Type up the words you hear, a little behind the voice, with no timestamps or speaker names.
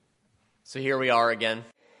So here we are again,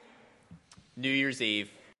 New Year's Eve.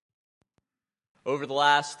 Over the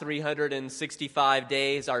last 365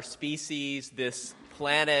 days, our species, this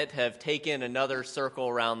planet, have taken another circle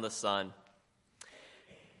around the sun.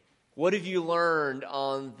 What have you learned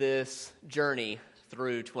on this journey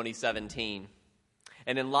through 2017?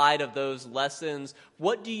 And in light of those lessons,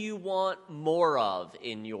 what do you want more of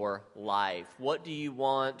in your life? What do you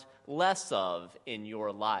want less of in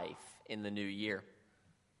your life in the new year?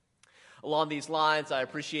 Along these lines, I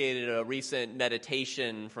appreciated a recent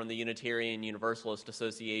meditation from the Unitarian Universalist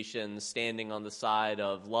Association Standing on the Side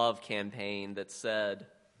of Love campaign that said,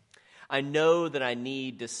 I know that I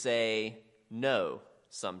need to say no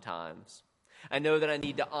sometimes. I know that I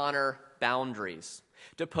need to honor boundaries,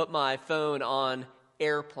 to put my phone on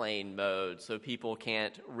airplane mode so people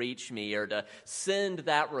can't reach me, or to send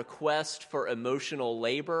that request for emotional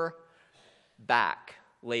labor back,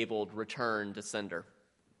 labeled return to sender.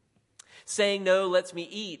 Saying no lets me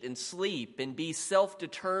eat and sleep and be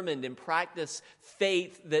self-determined and practice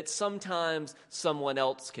faith that sometimes someone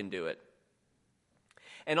else can do it.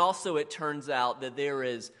 And also it turns out that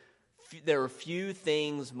there are few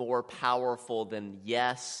things more powerful than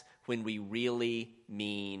yes when we really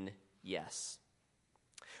mean yes.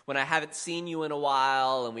 When I haven't seen you in a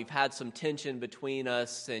while and we've had some tension between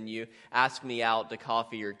us and you ask me out to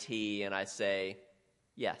coffee or tea and I say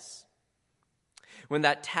yes. When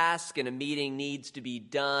that task in a meeting needs to be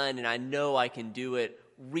done and I know I can do it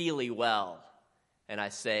really well, and I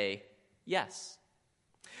say yes.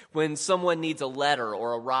 When someone needs a letter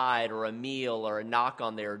or a ride or a meal or a knock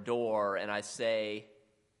on their door, and I say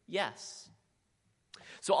yes.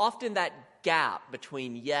 So often that gap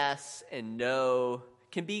between yes and no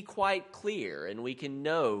can be quite clear, and we can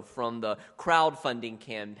know from the crowdfunding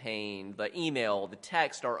campaign, the email, the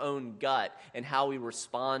text, our own gut, and how we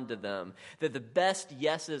respond to them, that the best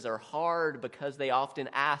yeses are hard because they often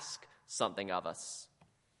ask something of us.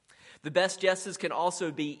 The best yeses can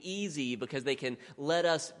also be easy because they can let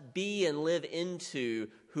us be and live into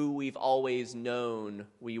who we've always known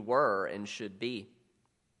we were and should be.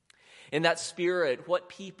 In that spirit, what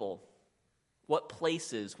people, what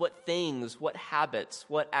places, what things, what habits,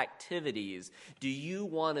 what activities do you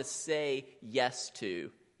want to say yes to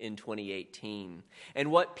in 2018?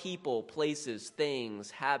 And what people, places, things,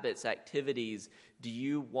 habits, activities do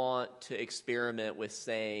you want to experiment with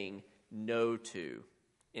saying no to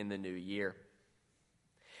in the new year?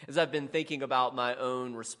 As I've been thinking about my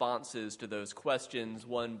own responses to those questions,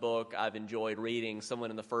 one book I've enjoyed reading, someone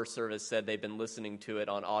in the first service said they've been listening to it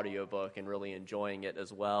on audiobook and really enjoying it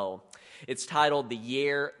as well. It's titled The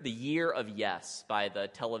Year of Yes by the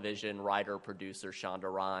television writer-producer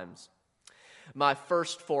Shonda Rhimes. My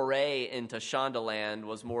first foray into Shondaland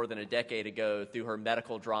was more than a decade ago through her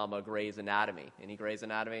medical drama Grey's Anatomy. Any Grey's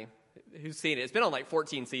Anatomy? Who's seen it? It's been on like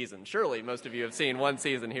 14 seasons. Surely most of you have seen one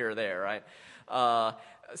season here or there, right?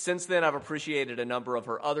 Since then, I've appreciated a number of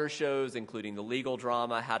her other shows, including the legal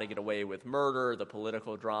drama, How to Get Away with Murder, the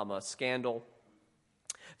political drama, Scandal.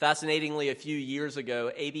 Fascinatingly, a few years ago,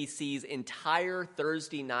 ABC's entire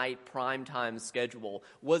Thursday night primetime schedule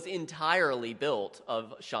was entirely built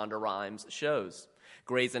of Shonda Rhimes' shows.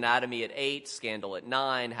 Grey's Anatomy at 8, Scandal at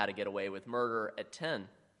 9, How to Get Away with Murder at 10.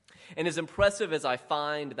 And as impressive as I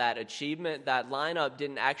find that achievement, that lineup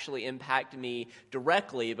didn't actually impact me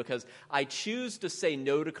directly because I choose to say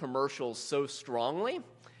no to commercials so strongly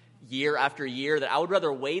year after year that I would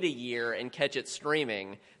rather wait a year and catch it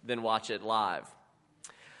streaming than watch it live.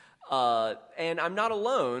 And I'm not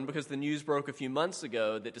alone because the news broke a few months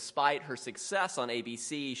ago that despite her success on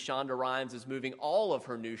ABC, Shonda Rhimes is moving all of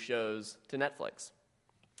her new shows to Netflix.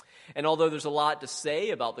 And although there's a lot to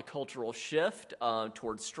say about the cultural shift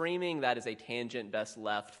towards streaming, that is a tangent best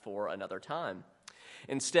left for another time.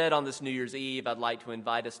 Instead, on this New Year's Eve, I'd like to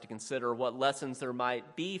invite us to consider what lessons there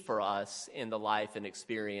might be for us in the life and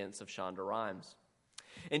experience of Shonda Rhimes.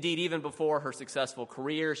 Indeed, even before her successful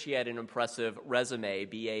career, she had an impressive resume,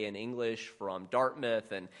 BA in English from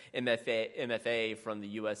Dartmouth and MFA from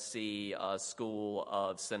the USC School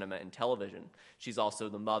of Cinema and Television. She's also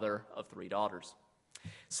the mother of 3 daughters.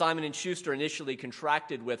 Simon & Schuster initially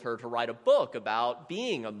contracted with her to write a book about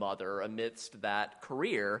being a mother amidst that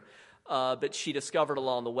career, but she discovered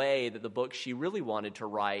along the way that the book she really wanted to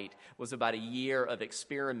write was about a year of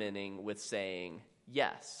experimenting with saying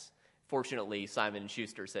yes. Fortunately, Simon &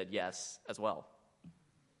 Schuster said yes as well.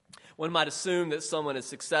 One might assume that someone as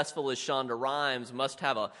successful as Shonda Rhimes must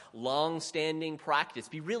have a long-standing practice,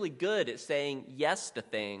 be really good at saying yes to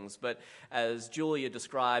things. But as Julia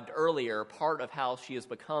described earlier, part of how she has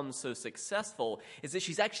become so successful is that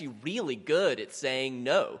she's actually really good at saying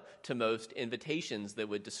no to most invitations that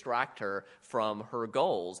would distract her from her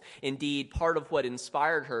goals. Indeed, part of what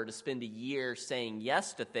inspired her to spend a year saying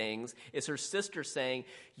yes to things is her sister saying,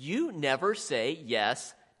 "You never say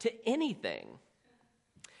yes to anything."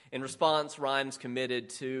 In response, Rhimes committed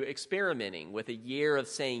to experimenting with a year of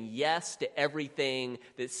saying yes to everything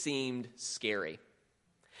that seemed scary.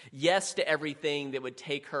 Yes to everything that would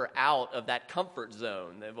take her out of that comfort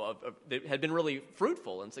zone that had been really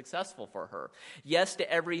fruitful and successful for her. Yes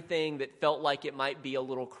to everything that felt like it might be a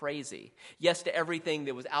little crazy. Yes to everything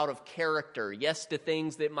that was out of character. Yes to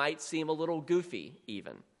things that might seem a little goofy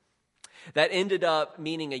even. That ended up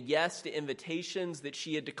meaning a yes to invitations that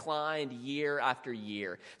she had declined year after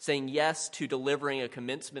year, saying yes to delivering a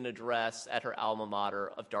commencement address at her alma mater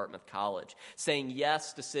of Dartmouth College, saying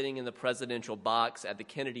yes to sitting in the presidential box at the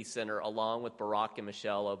Kennedy Center along with Barack and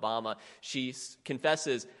Michelle Obama. She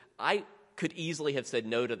confesses, "I could easily have said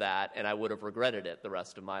no to that, and I would have regretted it the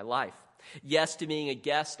rest of my life." Yes to being a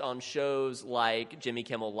guest on shows like Jimmy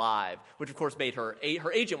Kimmel Live, which of course made her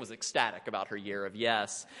agent was ecstatic about her year of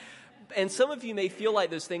yes. And some of you may feel like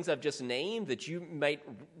those things I've just named, that you might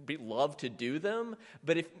love to do them,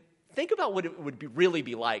 but think about what it would really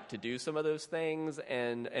be like to do some of those things,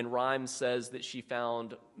 and Rhimes says that she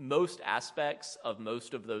found most aspects of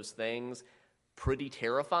most of those things pretty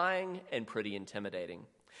terrifying and pretty intimidating.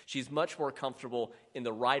 She's much more comfortable in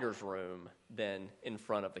the writer's room than in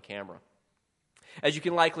front of the camera. As you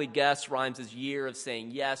can likely guess, Rhimes' year of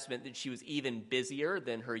saying yes meant that she was even busier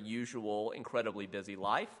than her usual incredibly busy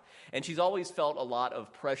life. And she's always felt a lot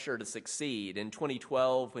of pressure to succeed. In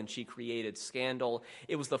 2012, when she created Scandal,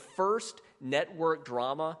 it was the first network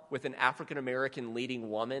drama with an African-American leading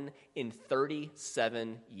woman in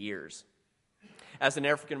 37 years. As an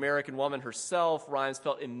African-American woman herself, Rhimes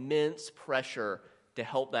felt immense pressure to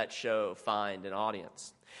help that show find an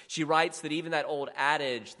audience. She writes that even that old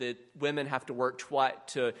adage that women have to work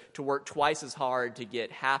twice as hard to get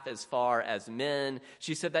half as far as men,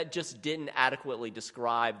 she said that just didn't adequately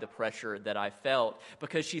describe the pressure that I felt,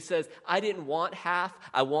 because she says, I didn't want half,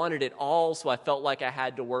 I wanted it all, so I felt like I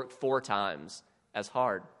had to work 4 times as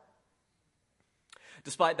hard.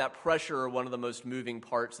 Despite that pressure, one of the most moving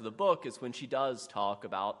parts of the book is when she does talk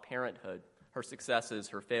about parenthood. Her successes,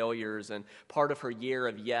 her failures, and part of her year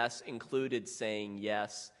of yes included saying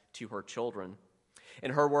yes to her children.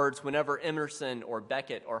 In her words, whenever Emerson or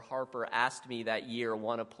Beckett or Harper asked me that year,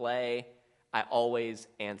 want to play, I always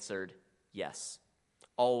answered yes.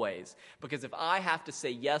 Always. Because if I have to say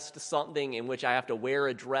yes to something in which I have to wear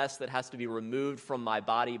a dress that has to be removed from my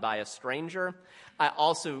body by a stranger, I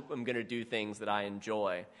also am going to do things that I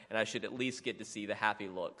enjoy, and I should at least get to see the happy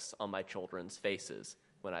looks on my children's faces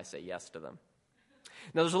when I say yes to them.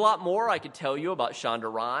 Now, there's a lot more I could tell you about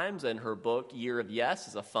Shonda Rhimes, and her book, Year of Yes,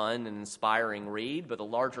 is a fun and inspiring read, but the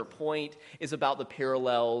larger point is about the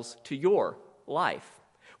parallels to your life,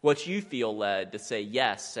 what you feel led to say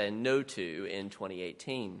yes and no to in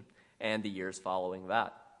 2018 and the years following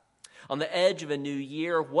that. On the edge of a new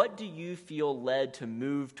year, what do you feel led to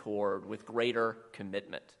move toward with greater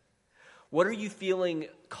commitment? What are you feeling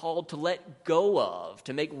called to let go of,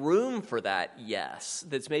 to make room for that yes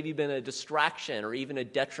that's maybe been a distraction or even a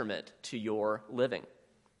detriment to your living?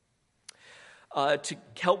 To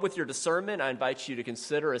help with your discernment, I invite you to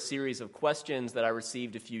consider a series of questions that I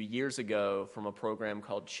received a few years ago from a program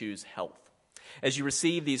called Choose Health. As you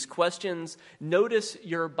receive these questions, notice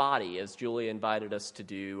your body, as Julia invited us to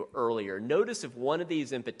do earlier. Notice if one of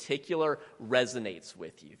these in particular resonates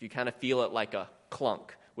with you, if you kind of feel it like a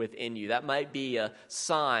clunk within you. That might be a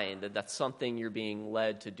sign that that's something you're being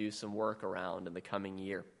led to do some work around in the coming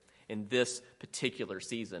year, in this particular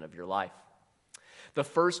season of your life. The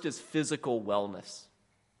first is physical wellness.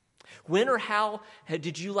 When or how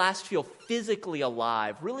did you last feel physically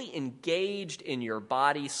alive, really engaged in your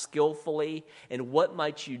body skillfully, and what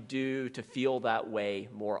might you do to feel that way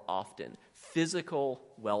more often? Physical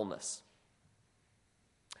wellness.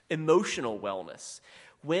 Emotional wellness.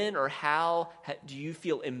 When or how do you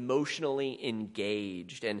feel emotionally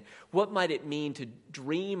engaged? And what might it mean to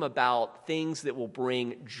dream about things that will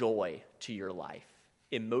bring joy to your life?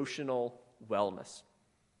 Emotional wellness.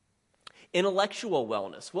 Intellectual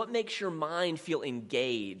wellness. What makes your mind feel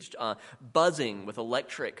engaged, buzzing with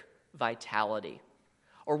electric vitality?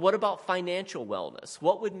 Or what about financial wellness?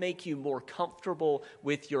 What would make you more comfortable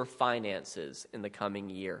with your finances in the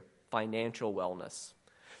coming year? Financial wellness.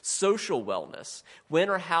 Social wellness. When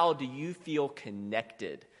or how do you feel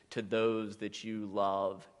connected to those that you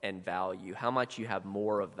love and value? How much you have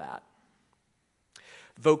more of that?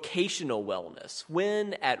 Vocational wellness.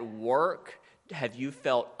 When at work have you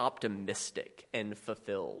felt optimistic and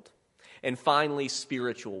fulfilled? And finally,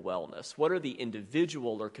 spiritual wellness. What are the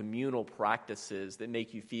individual or communal practices that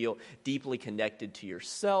make you feel deeply connected to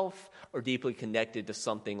yourself or deeply connected to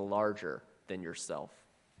something larger than yourself?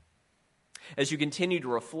 As you continue to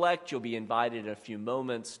reflect, you'll be invited in a few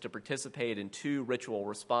moments to participate in 2 ritual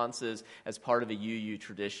responses as part of a UU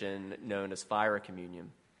tradition known as Fire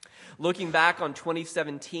Communion. Looking back on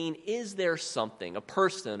 2017, is there something, a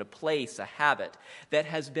person, a place, a habit, that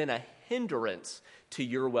has been a hindrance to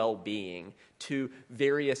your well-being, to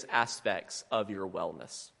various aspects of your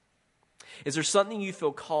wellness? Is there something you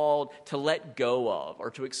feel called to let go of or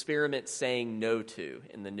to experiment saying no to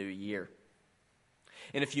in the new year?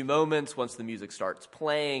 In a few moments, once the music starts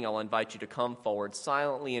playing, I'll invite you to come forward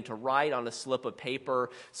silently and to write on a slip of paper.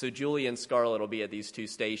 So Julie and Scarlett will be at these 2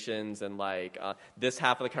 stations, and this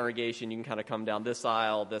half of the congregation, you can kind of come down this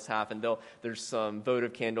aisle, this half, and there's some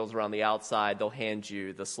votive candles around the outside. They'll hand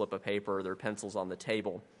you the slip of paper. There are pencils on the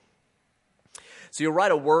table. So you'll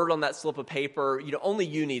write a word on that slip of paper. Only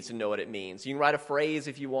you need to know what it means. You can write a phrase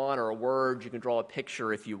if you want, or a word. You can draw a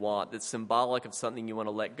picture if you want that's symbolic of something you want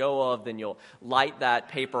to let go of. Then you'll light that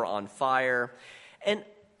paper on fire. And,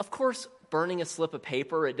 of course, burning a slip of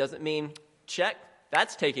paper, it doesn't mean, check,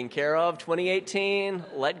 that's taken care of, 2018,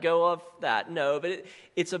 let go of that. No, but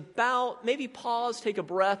it's about, maybe pause, take a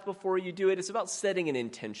breath before you do it. It's about setting an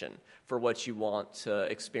intention for what you want to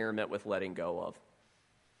experiment with letting go of.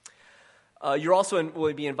 You're also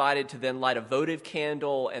will be invited to then light a votive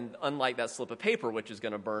candle, and unlike that slip of paper, which is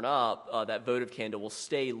going to burn up, that votive candle will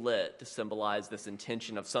stay lit to symbolize this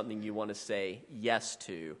intention of something you want to say yes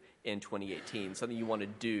to in 2018, something you want to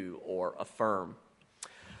do or affirm.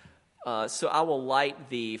 So I will light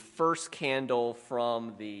the first candle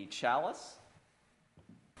from the chalice.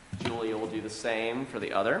 Julia will do the same for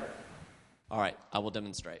the other. All right, I will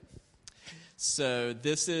demonstrate. So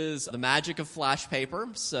this is the magic of flash paper.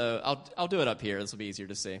 So I'll do it up here. This will be easier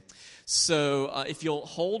to see. So if you'll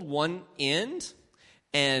hold one end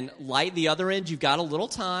and light the other end, you've got a little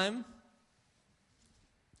time,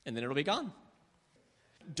 and then it'll be gone.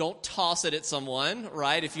 Don't toss it at someone,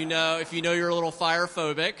 right? If you know you're a little fire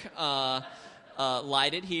phobic,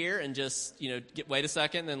 light it here and just wait a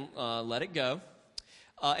second, then let it go.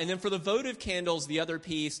 And then for the votive candles, the other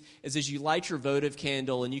piece is as you light your votive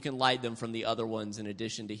candle, and you can light them from the other ones in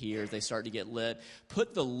addition to here as they start to get lit,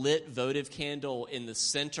 put the lit votive candle in the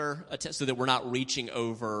center so that we're not reaching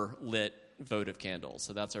over lit votive candles.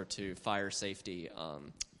 So that's our 2 fire safety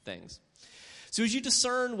things. So as you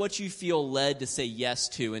discern what you feel led to say yes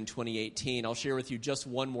to in 2018, I'll share with you just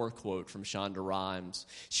one more quote from Shonda Rhimes.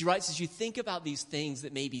 She writes, as you think about these things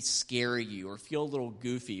that maybe scare you or feel a little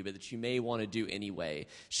goofy, but that you may want to do anyway,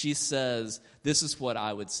 she says, this is what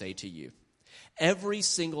I would say to you. Every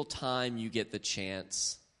single time you get the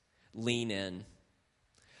chance, lean in.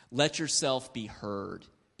 Let yourself be heard,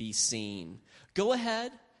 be seen. Go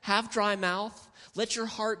ahead, have dry mouth. Let your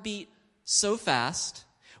heart beat so fast.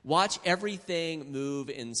 Watch everything move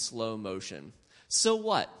in slow motion. So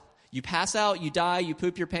what? You pass out, you die, you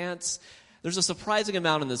poop your pants. There's a surprising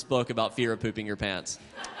amount in this book about fear of pooping your pants.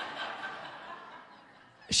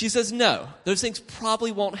 She says, no, those things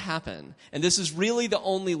probably won't happen. And this is really the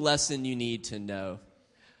only lesson you need to know.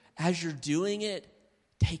 As you're doing it,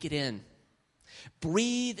 take it in.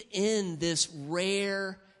 Breathe in this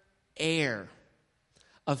rare air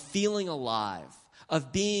of feeling alive,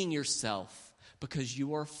 of being yourself. Because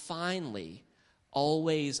you are finally,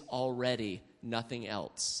 always, already nothing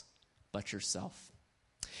else but yourself.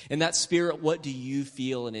 In that spirit, what do you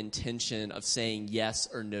feel an intention of saying yes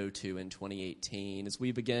or no to in 2018? As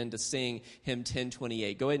we begin to sing hymn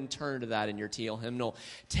 1028, go ahead and turn to that in your teal hymnal.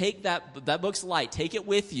 Take that book's light. Take it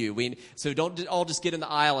with you. So don't all just get in the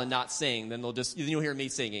aisle and not sing. Then you'll hear me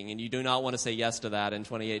singing, and you do not want to say yes to that in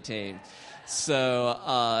 2018.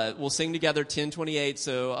 So we'll sing together 1028,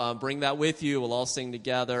 so bring that with you. We'll all sing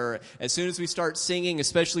together. As soon as we start singing,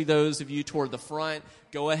 especially those of you toward the front,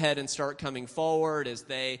 go ahead and start coming forward. As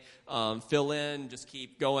they fill in, just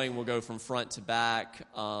keep going. We'll go from front to back.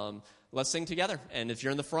 Let's sing together. And if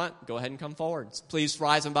you're in the front, go ahead and come forward. Please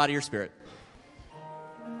rise and body your spirit.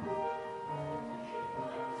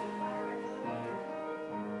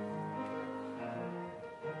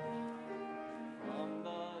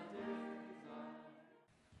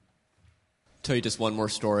 Tell you just one more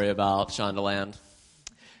story about Shondaland.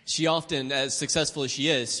 She often, as successful as she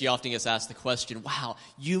is, she often gets asked the question, wow,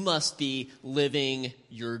 you must be living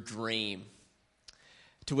your dream.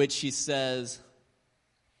 To which she says,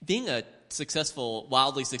 being a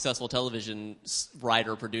wildly successful television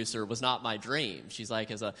writer, producer was not my dream. She's like,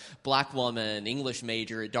 as a black woman, English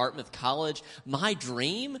major at Dartmouth College, my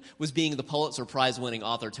dream was being the Pulitzer Prize winning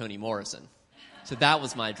author Toni Morrison. So that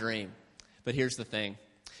was my dream. But here's the thing.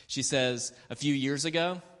 She says, a few years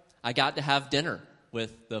ago, I got to have dinner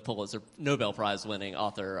with the Pulitzer Nobel Prize winning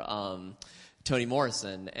author Toni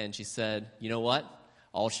Morrison. And she said, you know what?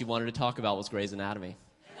 All she wanted to talk about was Grey's Anatomy.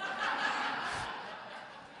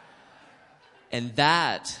 And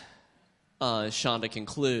that, Shonda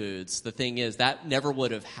concludes, the thing is, that never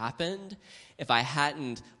would have happened if I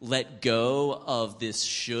hadn't let go of this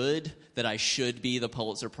that I should be the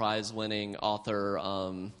Pulitzer Prize-winning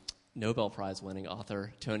author, Nobel Prize-winning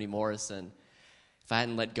author, Toni Morrison. If I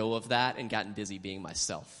hadn't let go of that and gotten busy being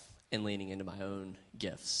myself and leaning into my own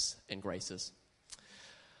gifts and graces.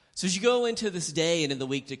 So as you go into this day and in the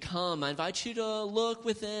week to come, I invite you to look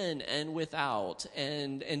within and without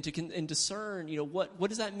and discern, what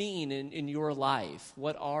does that mean in your life?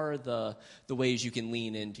 What are the ways you can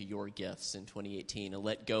lean into your gifts in 2018 and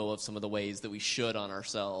let go of some of the ways that we should on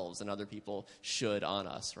ourselves and other people should on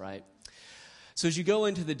us, right? So as you go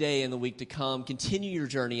into the day and the week to come, continue your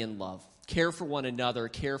journey in love. Care for one another,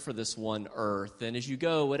 care for this one earth. And as you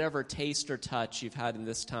go, whatever taste or touch you've had in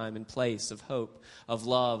this time and place of hope, of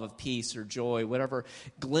love, of peace or joy, whatever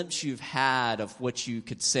glimpse you've had of what you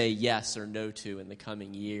could say yes or no to in the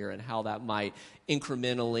coming year and how that might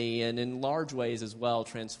incrementally and in large ways as well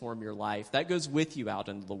transform your life, that goes with you out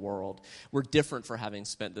into the world. We're different for having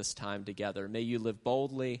spent this time together. May you live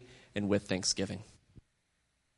boldly and with thanksgiving.